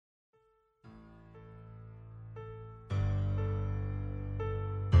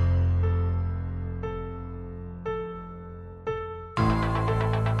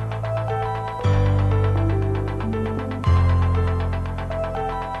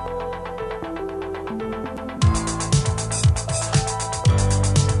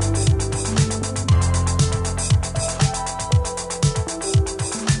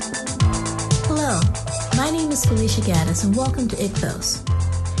Patricia Gaddis, and welcome to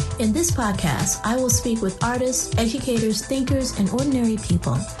Ichthos. In this podcast, I will speak with artists, educators, thinkers, and ordinary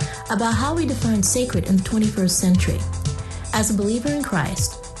people about how we define sacred in the 21st century. As a believer in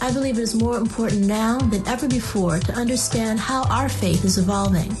Christ, I believe it is more important now than ever before to understand how our faith is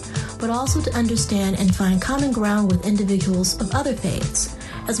evolving, but also to understand and find common ground with individuals of other faiths,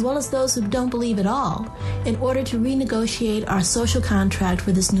 as well as those who don't believe at all, in order to renegotiate our social contract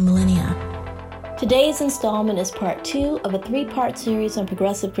for this new millennia. Today's installment is part 2 of a 3-part series on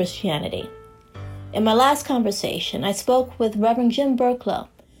progressive Christianity. In my last conversation, I spoke with Reverend Jim Burklow,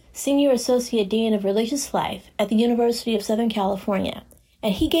 Senior Associate Dean of Religious Life at the University of Southern California,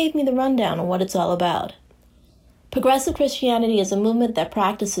 and he gave me the rundown on what it's all about. Progressive Christianity is a movement that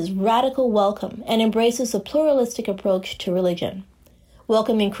practices radical welcome and embraces a pluralistic approach to religion,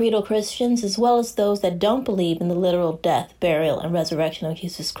 welcoming creedal Christians as well as those that don't believe in the literal death, burial, and resurrection of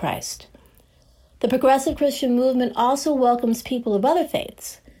Jesus Christ. The progressive Christian movement also welcomes people of other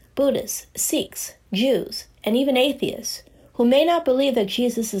faiths, Buddhists, Sikhs, Jews, and even atheists, who may not believe that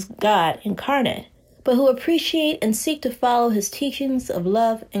Jesus is God incarnate, but who appreciate and seek to follow his teachings of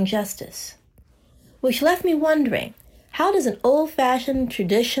love and justice. Which left me wondering, how does an old-fashioned,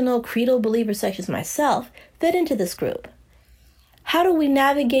 traditional, creedal believer such as myself fit into this group? How do we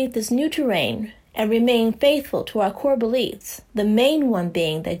navigate this new terrain and remain faithful to our core beliefs, the main one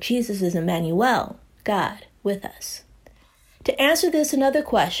being that Jesus is Emmanuel, God with us? To answer this and other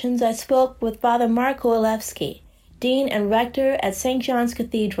questions, I spoke with Father Mark Kovalevsky, Dean and Rector at St. John's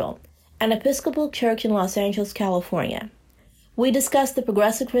Cathedral, an Episcopal church in Los Angeles, California. We discussed the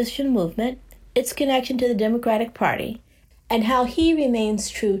progressive Christian movement, its connection to the Democratic Party, and how he remains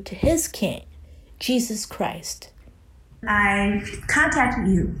true to his King, Jesus Christ. I contacted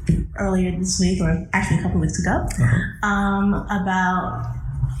you earlier this week, or actually a couple of weeks ago, about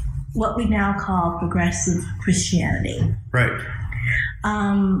what we now call progressive Christianity. Right.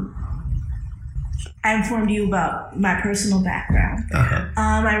 I informed you about my personal background.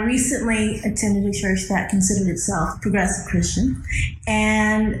 I recently attended a church that considered itself progressive Christian,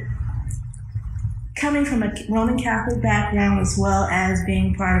 and coming from a Roman Catholic background as well as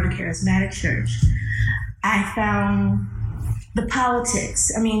being part of a charismatic church, I found the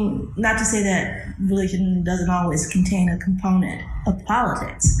politics, not to say that religion doesn't always contain a component of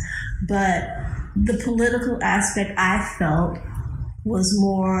politics, but the political aspect I felt was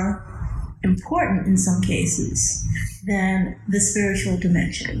more important in some cases than the spiritual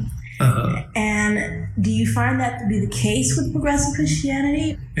dimension. And do you find that to be the case with progressive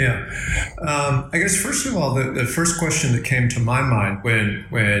Christianity? Yeah. I guess, first of all, the first question that came to my mind when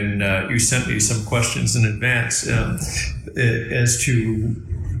you sent me some questions in advance as to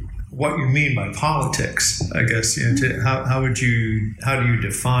what you mean by politics, I guess, how do you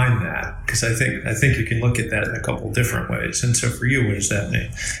define that? Because I think you can look at that in a couple different ways. And so for you, what does that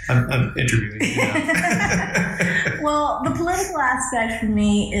mean? I'm interviewing you now. Well, the political aspect for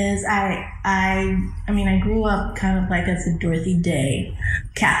me is I grew up kind of like as a Dorothy Day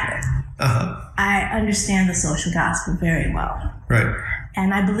Catholic. I understand the social gospel very well. Right.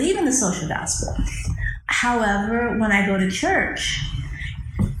 And I believe in the social gospel. However, when I go to church,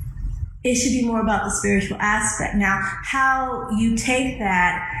 it should be more about the spiritual aspect. Now, how you take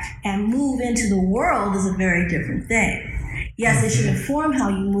that and move into the world is a very different thing. Yes, it should inform how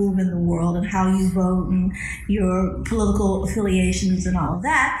you move in the world and how you vote and your political affiliations and all of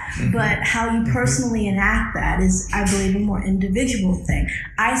that, but how you personally enact that is, I believe, a more individual thing.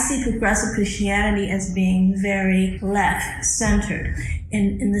 I see progressive Christianity as being very left-centered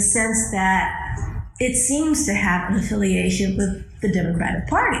in the sense that it seems to have an affiliation with the Democratic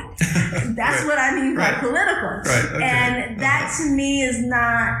Party. That's right. What I mean by political. Right. Okay. And that to me is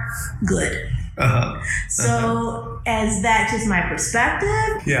not good. So as that just my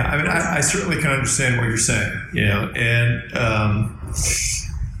perspective? Yeah, I certainly can understand what you're saying, and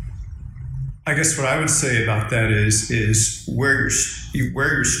I guess what I would say about that is where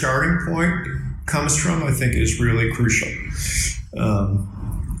your starting point comes from, I think, is really crucial.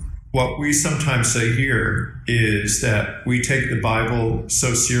 What we sometimes say here is that we take the Bible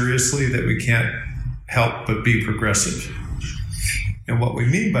so seriously that we can't help but be progressive. And what we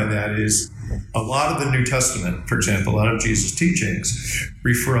mean by that is a lot of the New Testament, for example, a lot of Jesus' teachings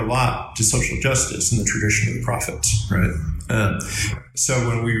refer a lot to social justice in the tradition of the prophets, right? So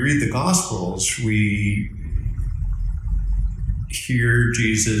when we read the Gospels, we hear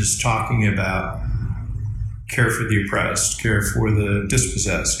Jesus talking about care for the oppressed, care for the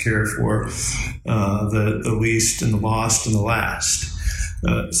dispossessed, care for the least and the lost and the last.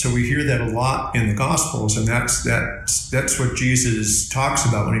 So we hear that a lot in the Gospels, and that's what Jesus talks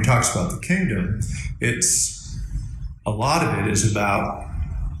about when he talks about the kingdom. It's a lot of it is about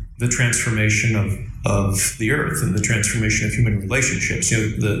the transformation of the earth and the transformation of human relationships.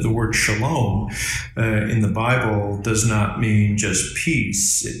 The word shalom in the Bible does not mean just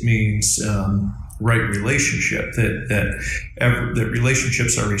peace. It means right relationship, that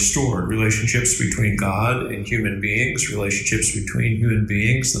relationships are restored, relationships between God and human beings, relationships between human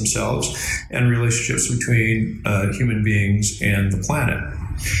beings themselves, and relationships between human beings and the planet.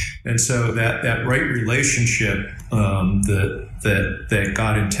 And so that right relationship that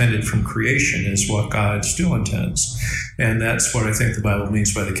God intended from creation is what God still intends. And that's what I think the Bible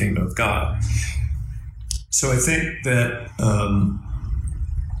means by the kingdom of God. So I think that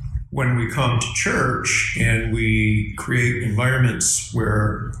when we come to church and we create environments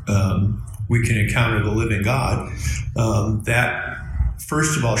where we can encounter the living God, that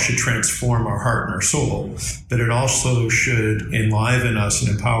first of all should transform our heart and our soul, but it also should enliven us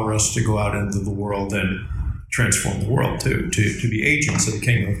and empower us to go out into the world and transform the world, to be agents of the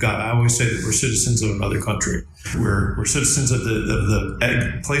kingdom of God. I always say that we're citizens of another country. We're citizens of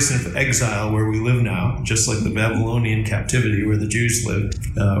the place of exile where we live now, just like the Babylonian captivity where the Jews lived,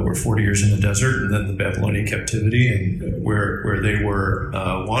 were 40 years in the desert, and then the Babylonian captivity, and where they were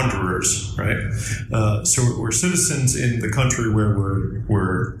wanderers, right? So we're citizens in the country where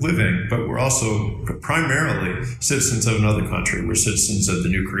we're living, but we're also primarily citizens of another country. We're citizens of the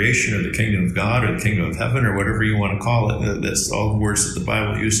new creation, or the kingdom of God, or the kingdom of heaven, or whatever you want to call it. That's all the words that the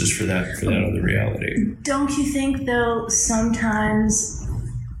Bible uses for that other reality. Don't you think, though, sometimes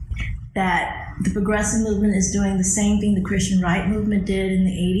that the progressive movement is doing the same thing the Christian right movement did in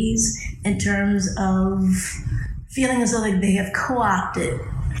the 80s in terms of feeling as though they have co-opted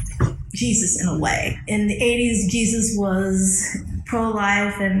Jesus in a way? In the 80s, Jesus was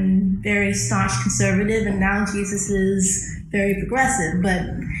pro-life and very staunch conservative, and now Jesus is very progressive, but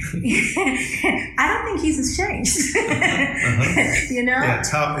I don't think Jesus changed. You know? Yeah,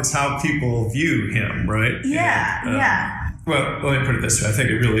 it's how people view him, right? Yeah, yeah. Well, let me put it this way. I think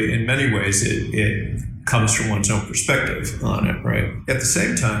it really, in many ways, it comes from one's own perspective on it, right? At the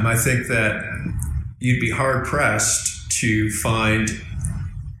same time, I think that you'd be hard-pressed to find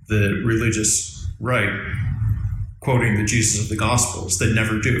the religious right quoting the Jesus of the Gospels. They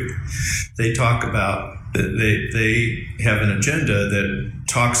never do. They talk about, they have an agenda that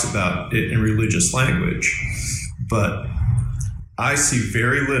talks about it in religious language, but I see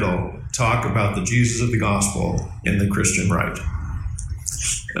very little talk about the Jesus of the Gospel in the Christian right.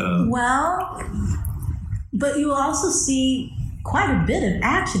 Well, but you also see quite a bit of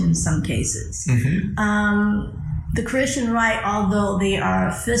action in some cases. Mm-hmm. The Christian right, although they are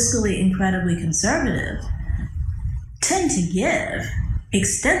fiscally incredibly conservative, tend to give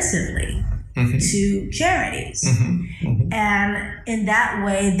extensively mm-hmm. to charities. Mm-hmm. Mm-hmm. And in that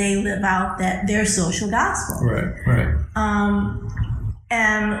way, they live out their social gospel. Right.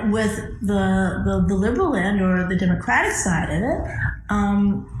 And with the liberal end or the democratic side of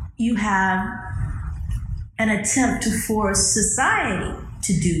it, you have an attempt to force society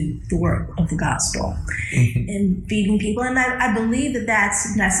to do the work of the gospel mm-hmm. in feeding people. And I believe that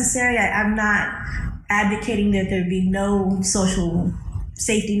that's necessary. I'm not advocating that there be no social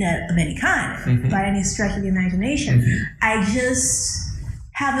safety net of any kind mm-hmm. by any stretch of the imagination. Mm-hmm. I just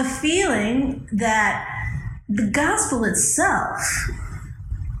have a feeling that the gospel itself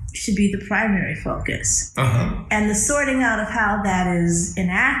should be the primary focus. Uh-huh. And the sorting out of how that is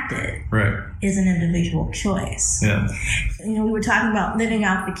enacted is an individual choice. Yeah. We were talking about living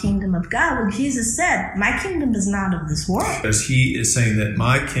out the kingdom of God. Well, Jesus said, my kingdom is not of this world. Because he is saying that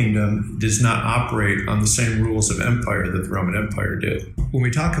my kingdom does not operate on the same rules of empire that the Roman Empire did. When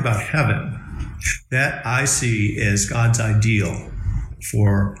we talk about heaven, that I see as God's ideal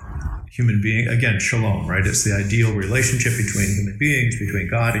for human being, again, shalom, right? It's the ideal relationship between human beings, between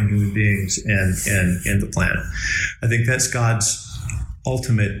God and human beings and the planet. I think that's God's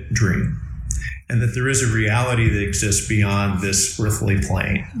ultimate dream. And that there is a reality that exists beyond this earthly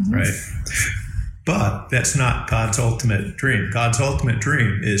plane, mm-hmm. right? But that's not God's ultimate dream. God's ultimate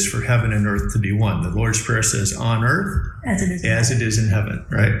dream is for heaven and earth to be one. The Lord's Prayer says, on earth as it is in heaven,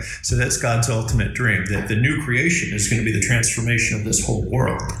 right? So that's God's ultimate dream, that the new creation is going to be the transformation of this whole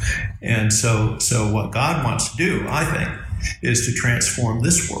world. And so what God wants to do, I think, is to transform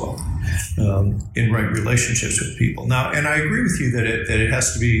this world in right relationships with people. Now, and I agree with you that it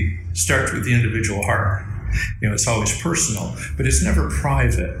has to starts with the individual heart. It's always personal, but it's never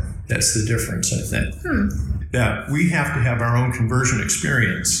private. That's the difference, I think. That we have to have our own conversion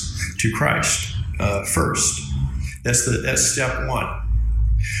experience to Christ first. That's step one.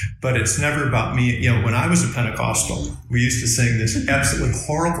 but it's never about me. When I was a Pentecostal, we used to sing this absolutely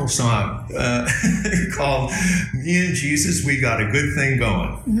horrible song called "Me and Jesus, We Got a Good Thing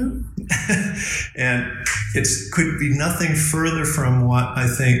Going." Mm-hmm. And it could be nothing further from what I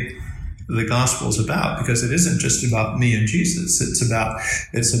think the gospel is about, because it isn't just about me and Jesus. It's about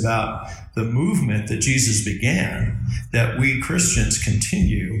the movement that Jesus began, that we Christians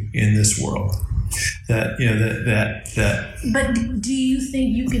continue in this world. That. But do you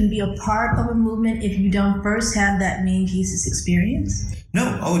think you can be a part of a movement if you don't first have that me and Jesus experience? No,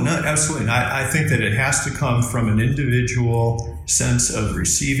 absolutely. I think that it has to come from an individual sense of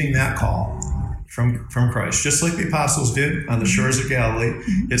receiving that call from Christ, just like the apostles did on the shores of Galilee.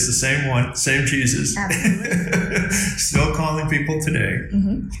 Mm-hmm. It's the same one, same Jesus, still calling people today.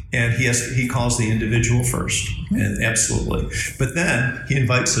 Mm-hmm. And he calls the individual first, and absolutely. But then he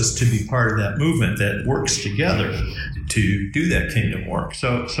invites us to be part of that movement that works together to do that kingdom work.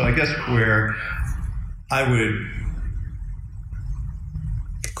 So I guess where I would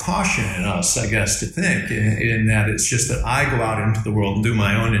caution in us, I guess, to think in that it's just that I go out into the world and do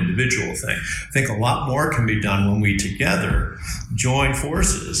my own individual thing. I think a lot more can be done when we together join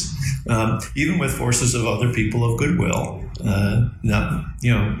forces, even with forces of other people of goodwill, not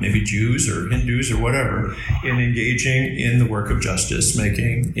maybe Jews or Hindus or whatever, in engaging in the work of justice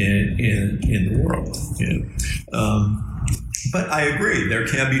making in the world. But I agree, there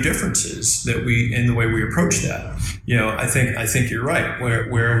can be differences in the way we approach that. I think you're right.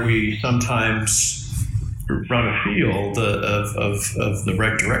 Where we sometimes run afield of the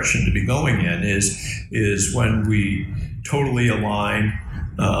right direction to be going in is when we totally align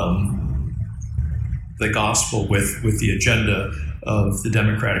the gospel with the agenda of the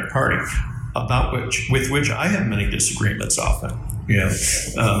Democratic Party, with which I have many disagreements often.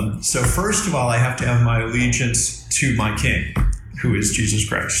 So first of all, I have to have my allegiance to my King, who is Jesus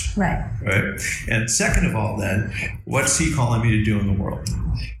Christ. Right. And second of all, then, what's he calling me to do in the world?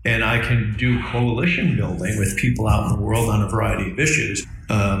 And I can do coalition building with people out in the world on a variety of issues.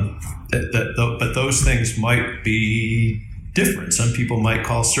 But those things might be different. Some people might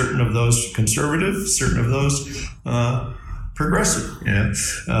call certain of those conservative, certain of those progressive.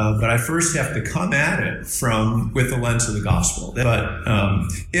 But I first have to come at it with the lens of the gospel. But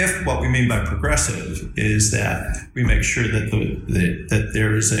if what we mean by progressive is that we make sure that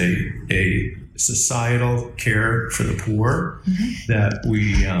there is a societal care for the poor, that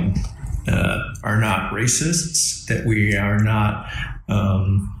we are not racists, that we are not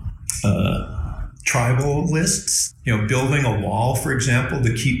tribalists, building a wall, for example,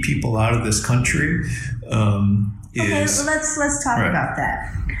 to keep people out of this country. Let's talk about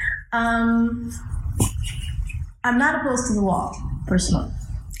that. I'm not opposed to the wall, personally.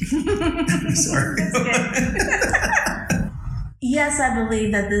 Sorry. Yes, I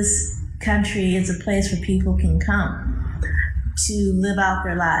believe that this country is a place where people can come to live out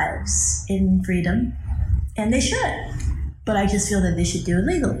their lives in freedom, and they should. But I just feel that they should do it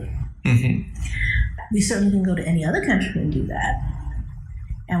legally. Mm-hmm. We certainly can go to any other country and do that.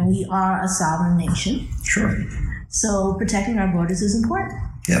 And we are a sovereign nation. Sure. So protecting our borders is important.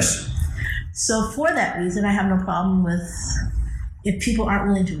 Yes. So for that reason, I have no problem with, if people aren't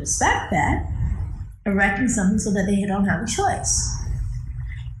willing to respect that, erecting something so that they don't have a choice.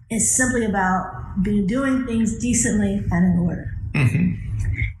 It's simply about doing things decently and in order. Mm-hmm.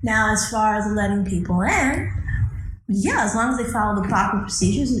 Now, as far as letting people in, yeah, as long as they follow the proper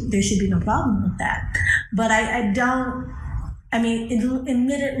procedures, there should be no problem with that. But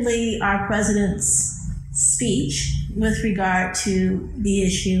admittedly, our president's speech with regard to the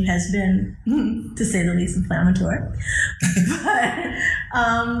issue has been, to say the least, inflammatory. But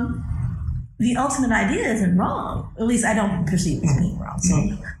the ultimate idea isn't wrong. At least I don't perceive it as being wrong.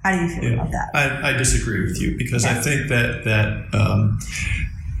 So how do you feel about that? I disagree with you, because I think that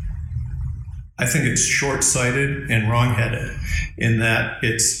I think it's short-sighted and wrong-headed in that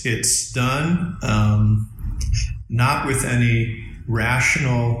it's done not with any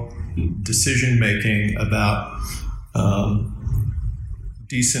rational decision-making about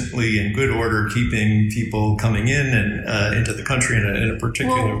decently and good order keeping people coming in and into the country in a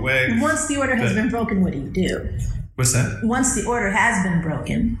particular way. Once the order has been broken, what do you do? What's that? Once the order has been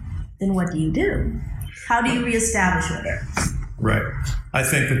broken, then what do you do? How do you reestablish order? Right. I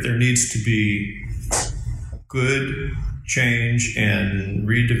think that there needs to be good change and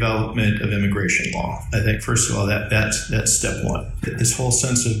redevelopment of immigration law. I think, first of all, that's step one. This whole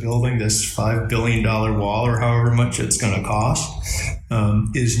sense of building this $5 billion wall, or however much it's going to cost,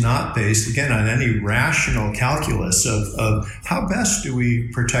 is not based, again, on any rational calculus of how best do we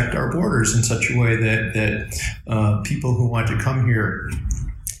protect our borders in such a way that people who want to come here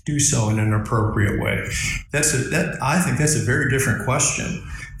do so in an appropriate way? I think that's a very different question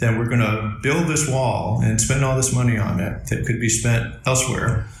than we're going to build this wall and spend all this money on it that could be spent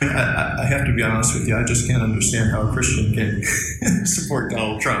elsewhere. I have to be honest with you, I just can't understand how a Christian can support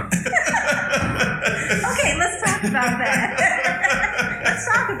Donald Trump. Okay, let's talk about that. Let's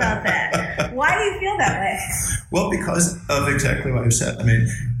talk about that. Why do you feel that way? Well, because of exactly what I said. I mean,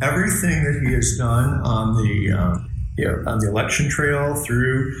 everything that he has done on the election trail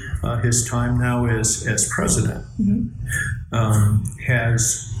through his time now as president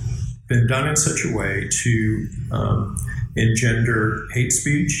has been done in such a way to engender hate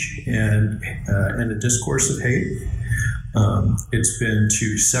speech and a discourse of hate. It's been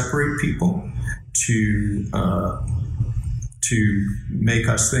to separate people, to make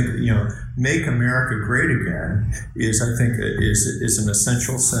us think, make America great again is, I think, is an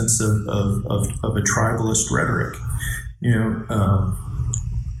essential sense of a tribalist rhetoric.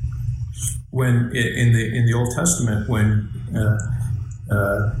 When in the Old Testament, when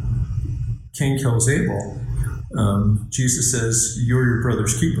Cain kills Abel, Jesus says, "You're your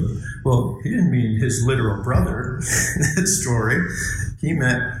brother's keeper." Well, he didn't mean his literal brother in that story. He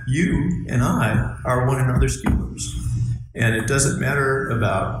meant you and I are one another's keepers. And it doesn't matter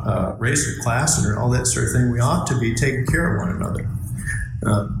about race or class and all that sort of thing. We ought to be taking care of one another.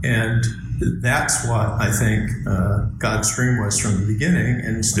 And that's what I think God's dream was from the beginning,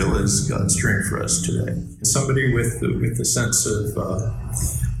 and still is God's dream for us today. Somebody with the sense of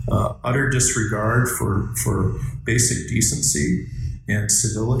utter disregard for basic decency and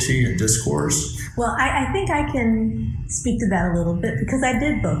civility and discourse. Well, I think I can speak to that a little bit because I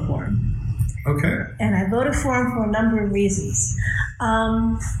did vote for him. Okay. And I voted for him for a number of reasons.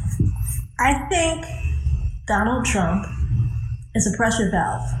 I think Donald Trump is a pressure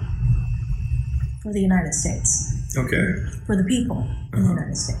valve for the United States. Okay. For the people in the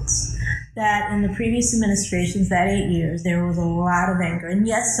United States. That in the previous administrations, that 8 years, there was a lot of anger. And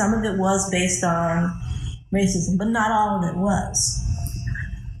yes, some of it was based on racism, but not all of it was.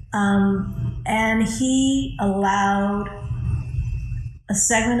 And he allowed a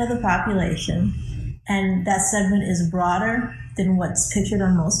segment of the population, and that segment is broader than what's pictured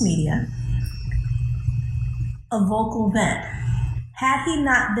on most media, a vocal vent. Had he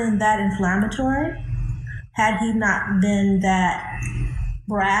not been that inflammatory, had he not been that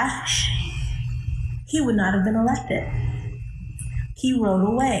brash, he would not have been elected. He rode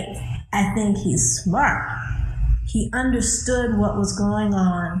away. I think he's smart. He understood what was going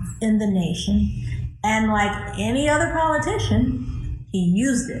on in the nation, and like any other politician, he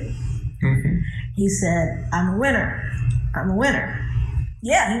used it. Mm-hmm. He said, I'm a winner. I'm a winner.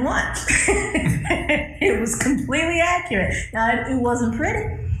 Yeah, he won. It was completely accurate. Now, it wasn't pretty.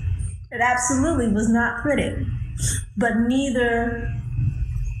 It absolutely was not pretty. But neither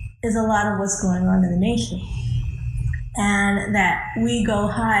is a lot of what's going on in the nation. And that we go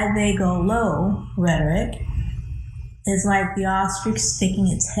high, they go low rhetoric is like the ostrich sticking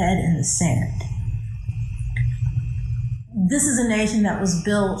its head in the sand. This is a nation that was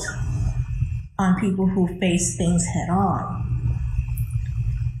built on people who face things head on.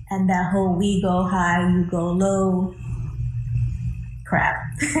 And that whole we go high, you go low crap.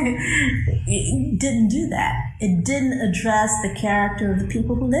 It didn't do that. It didn't address the character of the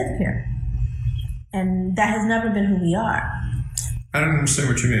people who live here. And that has never been who we are. I don't understand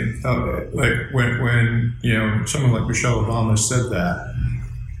what you mean. Like when someone like Michelle Obama said that,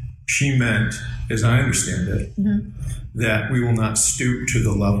 she meant, as I understand it, that we will not stoop to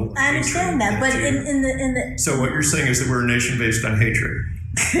the level of I understand that, but in the So what you're saying is that we're a nation based on hatred.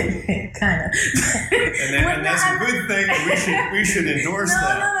 Kind of. And that's a good thing. We should endorse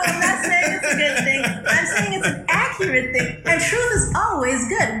that. No, I'm not saying it's a good thing. I'm saying it's an accurate thing. And truth is always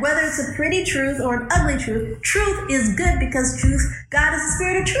good. Whether it's a pretty truth or an ugly truth, truth is good because God is the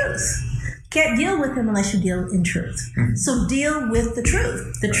spirit of truth. Can't deal with him unless you deal in truth. Mm-hmm. So deal with the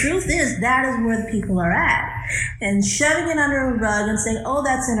truth. The truth is that is where the people are at. And shoving it under a rug and saying, oh,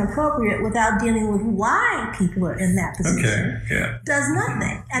 that's inappropriate without dealing with why people are in that position does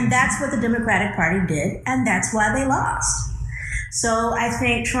nothing. And that's what the Democratic Party did, and that's why they lost. So I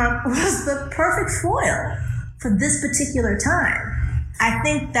think Trump was the perfect foil for this particular time. I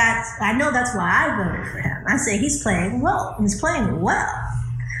know that's why I voted for him. I say he's playing well. He's playing well.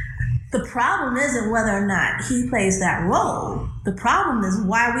 The problem isn't whether or not he plays that role. The problem is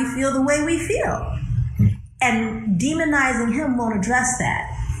why we feel the way we feel. And demonizing him won't address that.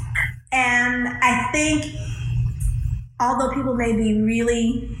 And I think, although people may be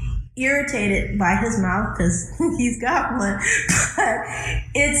really irritated by his mouth, because he's got one, but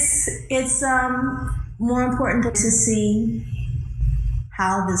it's more important to see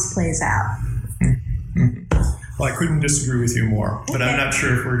how this plays out. Well, I couldn't disagree with you more, but I'm not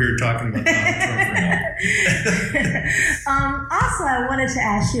sure if we're here talking about Donald Trump. Also, I wanted to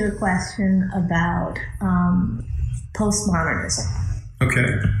ask you a question about postmodernism.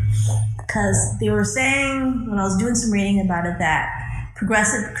 Okay. Because they were saying, when I was doing some reading about it, that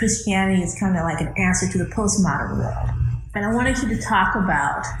progressive Christianity is kind of like an answer to the postmodern world. And I wanted you to talk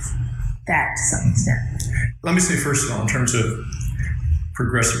about that to some extent. Let me say, first of all, in terms of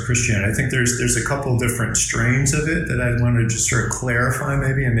progressive Christianity, I think there's a couple different strains of it that I want to just sort of clarify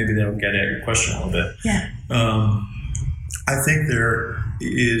maybe, and maybe that'll get at your question a little bit. Yeah. I think there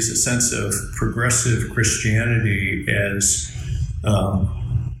is a sense of progressive Christianity as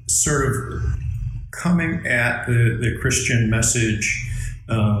sort of coming at the Christian message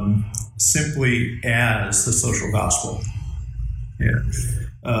simply as the social gospel. Yeah.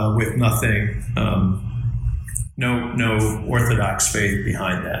 With nothing, no orthodox faith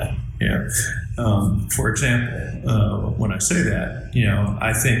behind that. Yeah. For example, when I say that,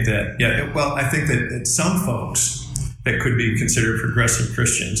 I think that some folks that could be considered progressive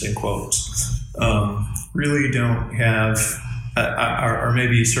Christians, in quotes, really don't have, are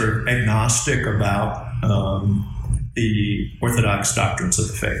maybe sort of agnostic about the orthodox doctrines of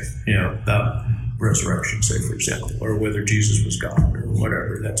the faith, about resurrection, say, for example, or whether Jesus was God or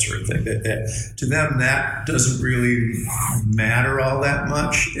whatever, that sort of thing. That to them, that doesn't really matter all that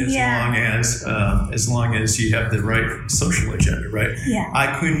much as long as you have the right social agenda, right? Yeah.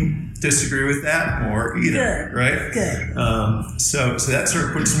 I couldn't disagree with that more either. Good. Right? Good. So that sort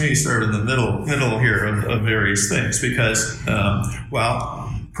of puts me sort of in the middle here of various things because,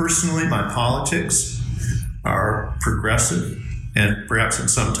 personally, my politics are progressive and perhaps in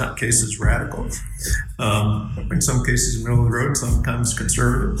some cases radical. In some cases middle of the road, sometimes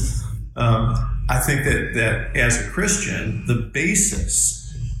conservative. I think that as a Christian, the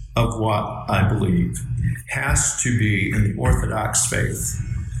basis of what I believe has to be in the Orthodox faith,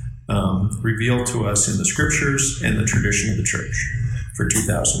 revealed to us in the Scriptures and the tradition of the Church for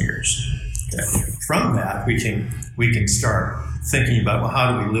 2,000 years. Okay. From that, we can start thinking about, well, how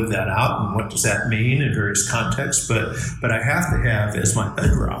do we live that out and what does that mean in various contexts? But I have to have as my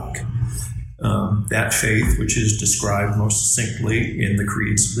bedrock that faith which is described most succinctly in the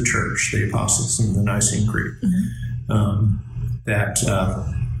creeds of the Church, the Apostles' and the Nicene Creed. Mm-hmm.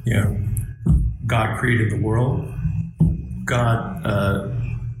 God created the world. God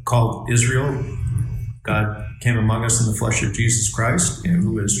called Israel. God came among us in the flesh of Jesus Christ,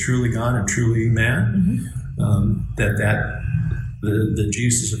 who is truly God and truly man. Mm-hmm. The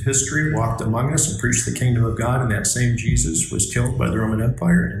Jesus of history walked among us and preached the kingdom of God, and that same Jesus was killed by the Roman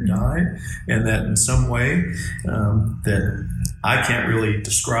Empire and died, and that in some way that I can't really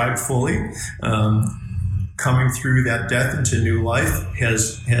describe fully, coming through that death into new life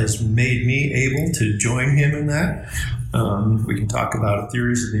has made me able to join him in that. We can talk about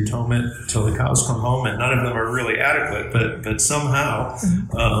theories of the atonement until the cows come home, and none of them are really adequate, but somehow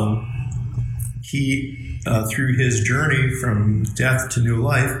he, through his journey from death to new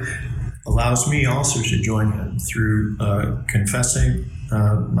life, allows me also to join him through confessing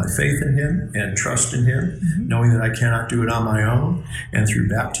my faith in him and trust in him, knowing that I cannot do it on my own, and through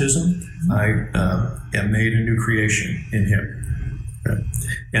baptism, I am made a new creation in him.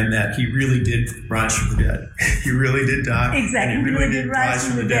 And that he really did rise from the dead. He really did die. Exactly. And he really did rise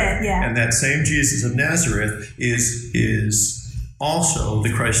from the dead. Yeah. And that same Jesus of Nazareth is also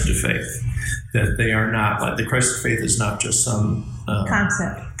the Christ of faith. That they are not, like the Christ of faith is not just some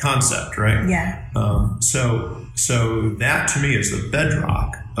concept, right? Yeah. So that to me is the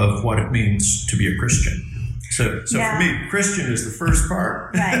bedrock of what it means to be a Christian. So for me, Christian is the first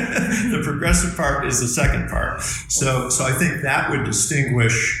part. Right. The progressive part is the second part. So I think that would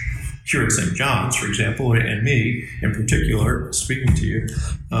distinguish here at St. John's, for example, and me in particular, speaking to you,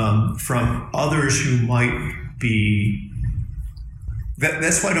 from others who might be.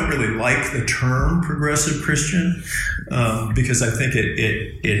 That's why I don't really like the term progressive Christian, because I think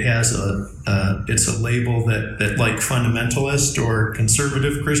it has it's a label that like fundamentalist or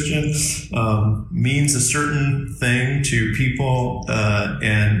conservative Christian means a certain thing to people,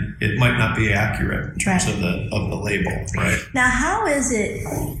 and it might not be accurate in terms of the label. Right. Now, how is it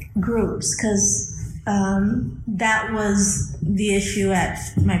groups? Because that was the issue at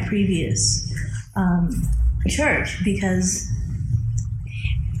my previous church, because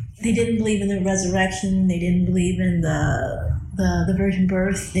they didn't believe in the resurrection. They didn't believe in the virgin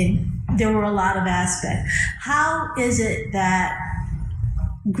birth. There were a lot of aspects. How is it that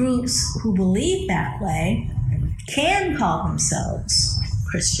groups who believe that way can call themselves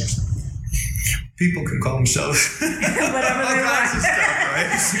Christian? People can call themselves whatever they want. Stuff, right?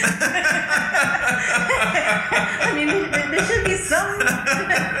 I mean, there should be some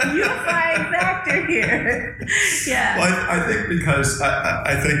unifying factor here. Yeah. Well, I think because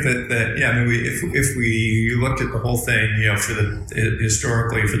I think that yeah, I mean, if we looked at the whole thing,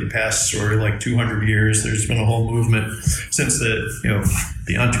 historically for the past sort of like 200 years, there's been a whole movement since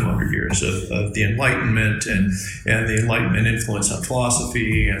beyond 200 years of the Enlightenment and the Enlightenment influence on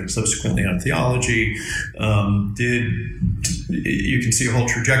philosophy and subsequently on theology. You can see a whole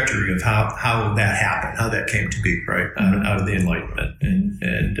trajectory of how that happened, how that came to be, right, out of the Enlightenment,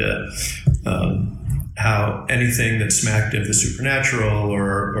 and how anything that smacked of the supernatural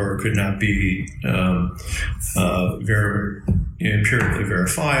or could not be very empirically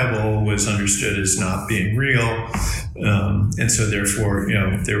verifiable was understood as not being real, and so therefore,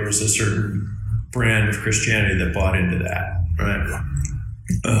 there was a certain brand of Christianity that bought into that, right?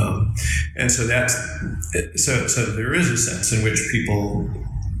 And so so there is a sense in which people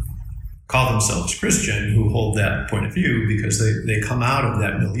call themselves Christian who hold that point of view because they come out of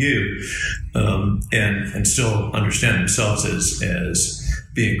that milieu and still understand themselves as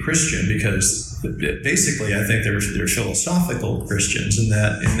being Christian, because basically I think they're philosophical Christians in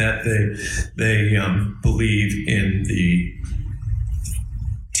that they believe in the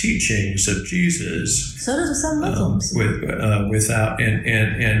teachings of Jesus. So do some Muslims. Without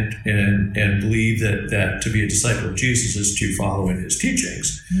and believe that to be a disciple of Jesus is to follow in his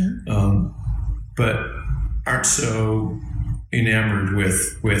teachings, but aren't so enamored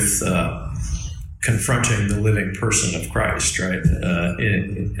with confronting the living person of Christ, right? Or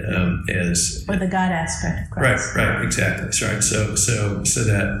the God aspect of Christ. Right, exactly. Right. So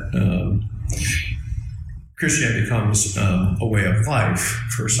that. Christianity becomes a way of life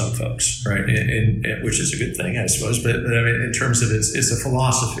for some folks, right? Which is a good thing, I suppose. But I mean, in terms of it's a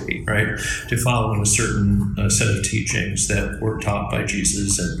philosophy, right? To follow in a certain set of teachings that were taught by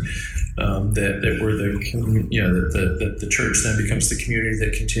Jesus, and that were that the church then becomes the community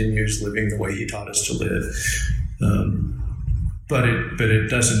that continues living the way he taught us to live. But it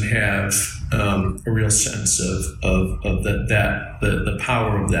doesn't have a real sense of the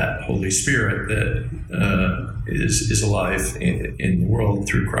power of that Holy Spirit that is alive in the world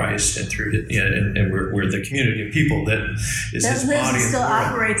through Christ and through and we're the community of people that is his body and still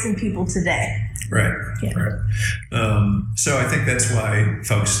operates in people today. Right. Yeah. Right. So I think that's why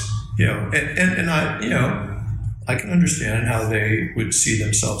folks, I can understand how they would see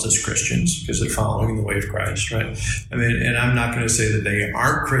themselves as Christians because they're following the way of Christ, right? I mean, and I'm not going to say that they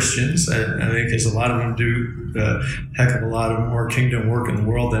aren't Christians. I think because a lot of them do a heck of a lot of more kingdom work in the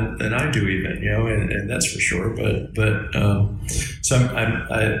world than I do, even, and that's for sure. But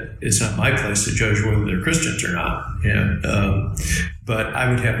it's not my place to judge whether they're Christians or not. But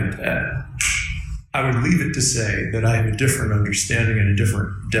I would leave it to say that I have a different understanding and a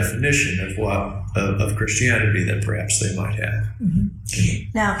different definition of Christianity than perhaps they might have. Mm-hmm.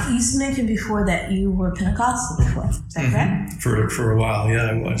 Now, you mentioned before that you were Pentecostal before. Is that correct? For a while, yeah,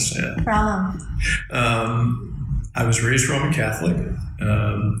 I was. Yeah. For how long? I was raised Roman Catholic,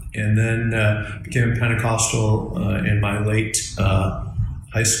 and then became Pentecostal in my late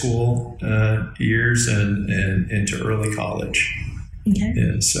high school years and into early college. Okay.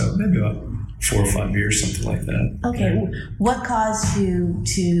 Yeah, so maybe about 4 or 5 years, something like that. Okay. Yeah. What caused you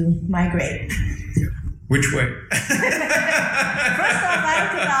to migrate? Which way? First off, out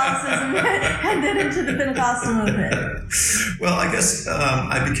of Catholicism and then into the Pentecostal movement. Well, I guess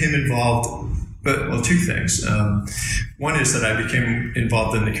I became involved, two things. One is that I became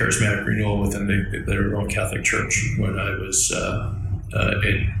involved in the charismatic renewal within the Roman Catholic Church when I was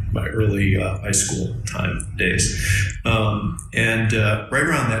in my early high school days. And right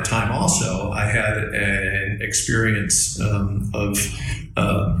around that time also, I had an experience of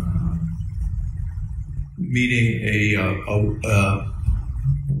meeting a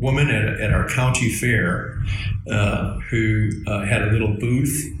woman at our county fair who had a little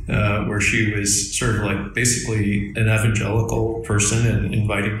booth where she was sort of like basically an evangelical person and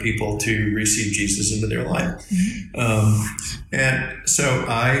inviting people to receive Jesus into their life. And so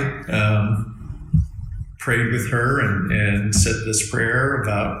I prayed with her and said this prayer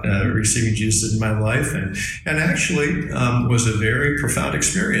about receiving Jesus in my life, and actually was a very profound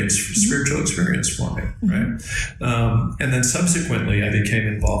experience, spiritual experience for me, right? And then subsequently, I became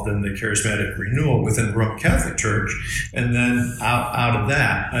involved in the charismatic renewal within the Roman Catholic Church, and then out of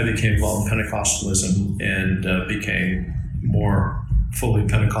that, I became involved in Pentecostalism and became more fully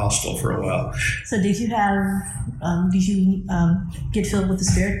Pentecostal for a while. So did you get filled with the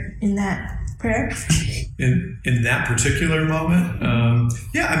Spirit in that prayer? In that particular moment,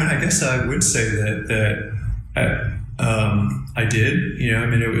 yeah, I mean, I guess I would say that I did. I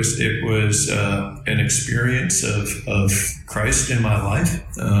mean, it was an experience of Christ in my life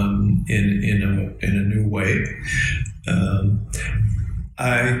in a new way.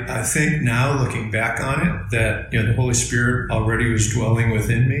 I think now, looking back on it, that the Holy Spirit already was dwelling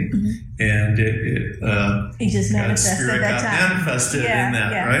within me, and He just manifested Spirit that got time. manifested in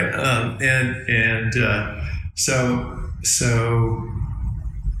that, right? So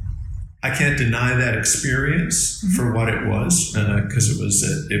I can't deny that experience for what it was, because it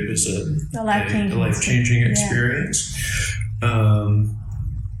was a life-changing experience, and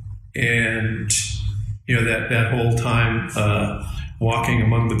that whole time. Walking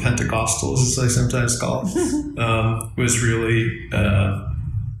among the Pentecostals, as I sometimes call it, was really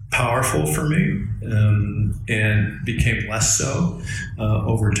powerful for me, and became less so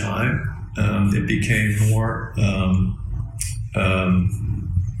over time. It became more,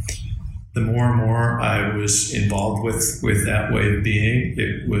 the more and more I was involved with that way of being,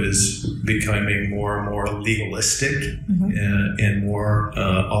 it was becoming more and more legalistic, and more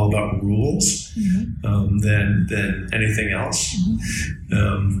all about rules than anything else.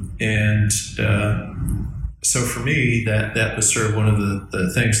 So for me, that was sort of one of the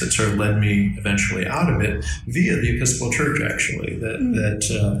things that sort of led me eventually out of it via the Episcopal Church, actually. That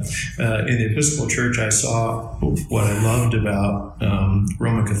in the Episcopal Church, I saw what I loved about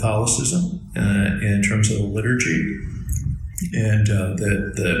Roman Catholicism in terms of the liturgy and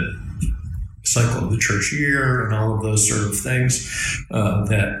the cycle of the church year and all of those sort of things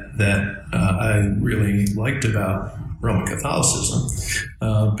that I really liked about Roman Catholicism,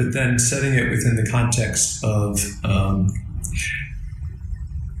 but then setting it within the context of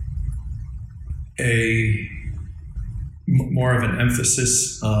more of an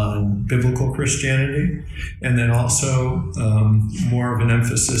emphasis on biblical Christianity, and then also more of an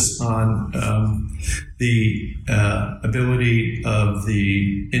emphasis on the ability of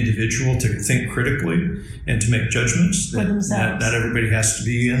the individual to think critically and to make judgments. For themselves. Not everybody has to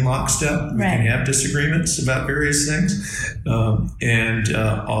be in lockstep. We can have disagreements about various things, and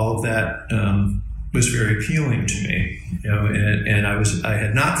all of that was very appealing to me, and I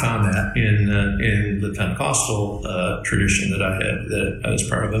had not found that in the Pentecostal tradition that I was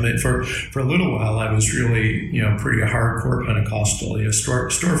part of. I mean, for a little while, I was really pretty hardcore Pentecostal,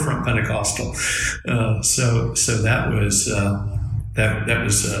 storefront Pentecostal. So that was that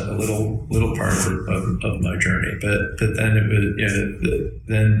was a little part of my journey. But then it was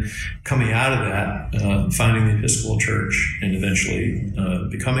then coming out of that, finding the Episcopal Church and eventually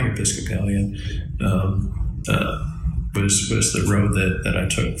becoming Episcopalian. Was the road that I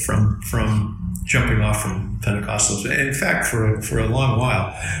took from jumping off from Pentecostals. In fact, for a long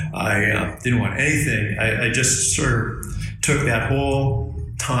while, I didn't want anything. I just sort of took that whole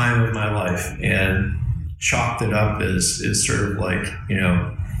time of my life and chalked it up as sort of like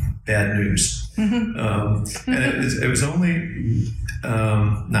bad news. And it was only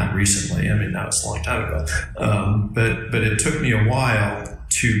not recently. I mean, that was a long time ago. But it took me a while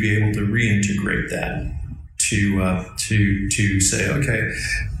to be able to reintegrate that, to say, okay,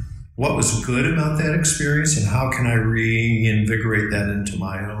 what was good about that experience, and how can I reinvigorate that into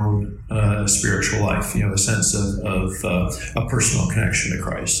my own spiritual life? A sense of a personal connection to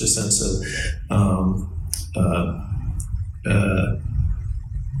Christ, a sense of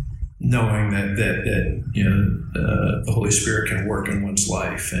knowing that the Holy Spirit can work in one's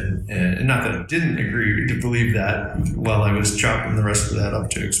life, and not that I didn't agree to believe that while I was chalking the rest of that up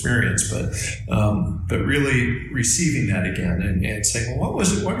to experience, but really receiving that again and saying, well,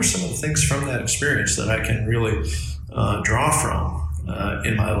 what are some of the things from that experience that I can really draw from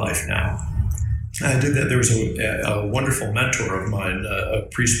in my life now? I did that. There was a wonderful mentor of mine, a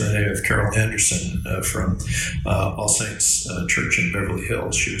priest by the name of Carol Anderson from All Saints Church in Beverly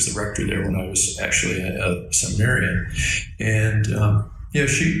Hills. She was the rector there when I was actually a seminarian. And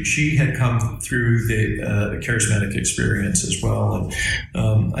she had come through the charismatic experience as well. And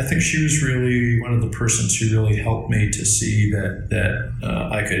I think she was really one of the persons who really helped me to see that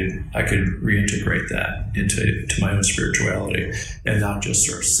I could reintegrate that into my own spirituality and not just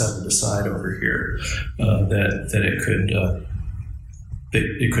sort of set it aside over here. That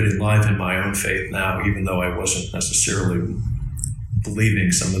it could enliven my own faith now, even though I wasn't necessarily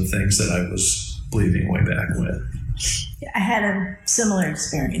believing some of the things that I was believing way back when. I had a similar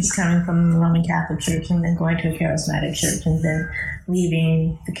experience coming from the Roman Catholic Church and then going to a charismatic church and then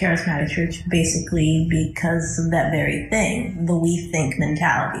leaving the charismatic church basically because of that very thing, the we think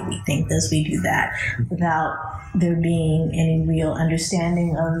mentality. We think this, we do that, without there being any real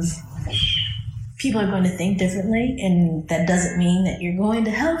understanding of people are going to think differently, and that doesn't mean that you're going to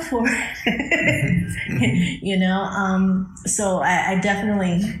help for it. You know, so I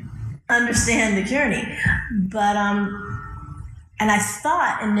definitely understand the journey, but and I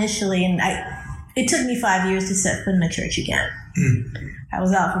thought initially, and it took me 5 years to set foot in the church again. I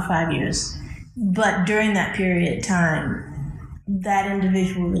was out for 5 years, but during that period of time, that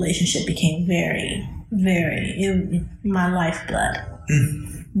individual relationship became very, very my lifeblood.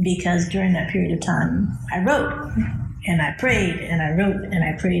 Because during that period of time, I wrote and I prayed and I wrote and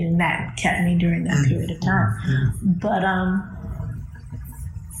I prayed, and that kept me during that period of time. But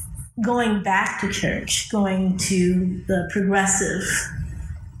going back to church, going to the progressive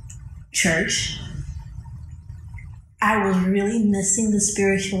church, I was really missing the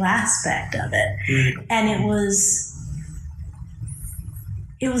spiritual aspect of it. And it was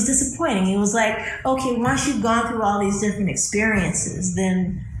disappointing. It was like, okay, once you've gone through all these different experiences,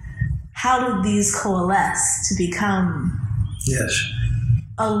 then how do these coalesce to become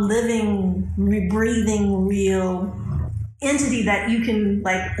a living, breathing, real entity that you can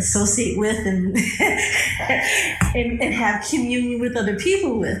like associate with and and have communion with other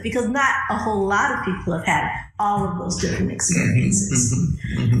people with? Because not a whole lot of people have had all of those different experiences.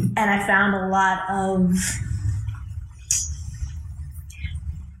 And I found a lot of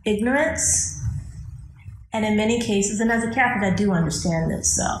ignorance, and in many cases, and as a Catholic, I do understand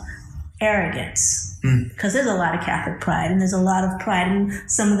this, so arrogance. Because there's a lot of Catholic pride, and there's a lot of pride in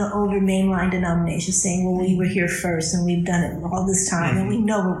some of the older mainline denominations saying, well, we were here first, and we've done it all this time, and we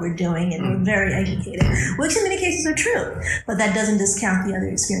know what we're doing, and we're very educated, which in many cases are true, but that doesn't discount the other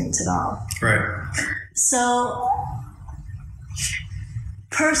experience at all. Right. So,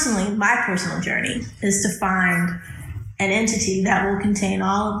 personally, my personal journey is to find an entity that will contain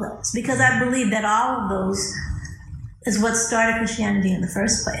all of those, because I believe that all of those is what started Christianity in the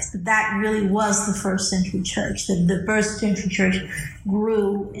first place. That really was the first century church. The first century church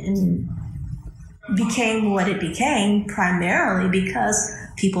grew and became what it became primarily because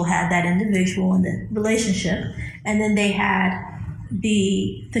people had that individual and the relationship, and then they had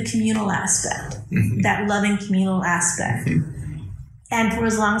the communal aspect, that loving communal aspect. And for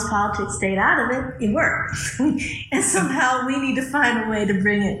as long as politics stayed out of it, it worked. And somehow we need to find a way to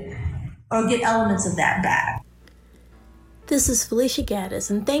bring it or get elements of that back. This is Felicia Gaddis,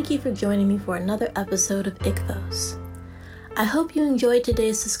 and thank you for joining me for another episode of Ichthos. I hope you enjoyed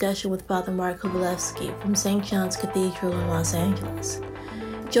today's discussion with Father Mark Kovalevsky from St. John's Cathedral in Los Angeles.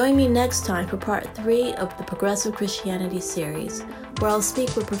 Join me next time for part 3 of the Progressive Christianity series, where I'll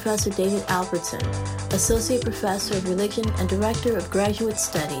speak with Professor David Albertson, Associate Professor of Religion and Director of Graduate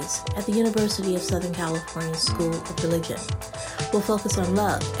Studies at the University of Southern California School of Religion. We'll focus on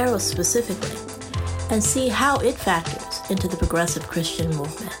love, Eros specifically, and see how it factors into the progressive Christian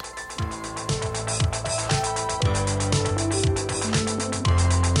movement.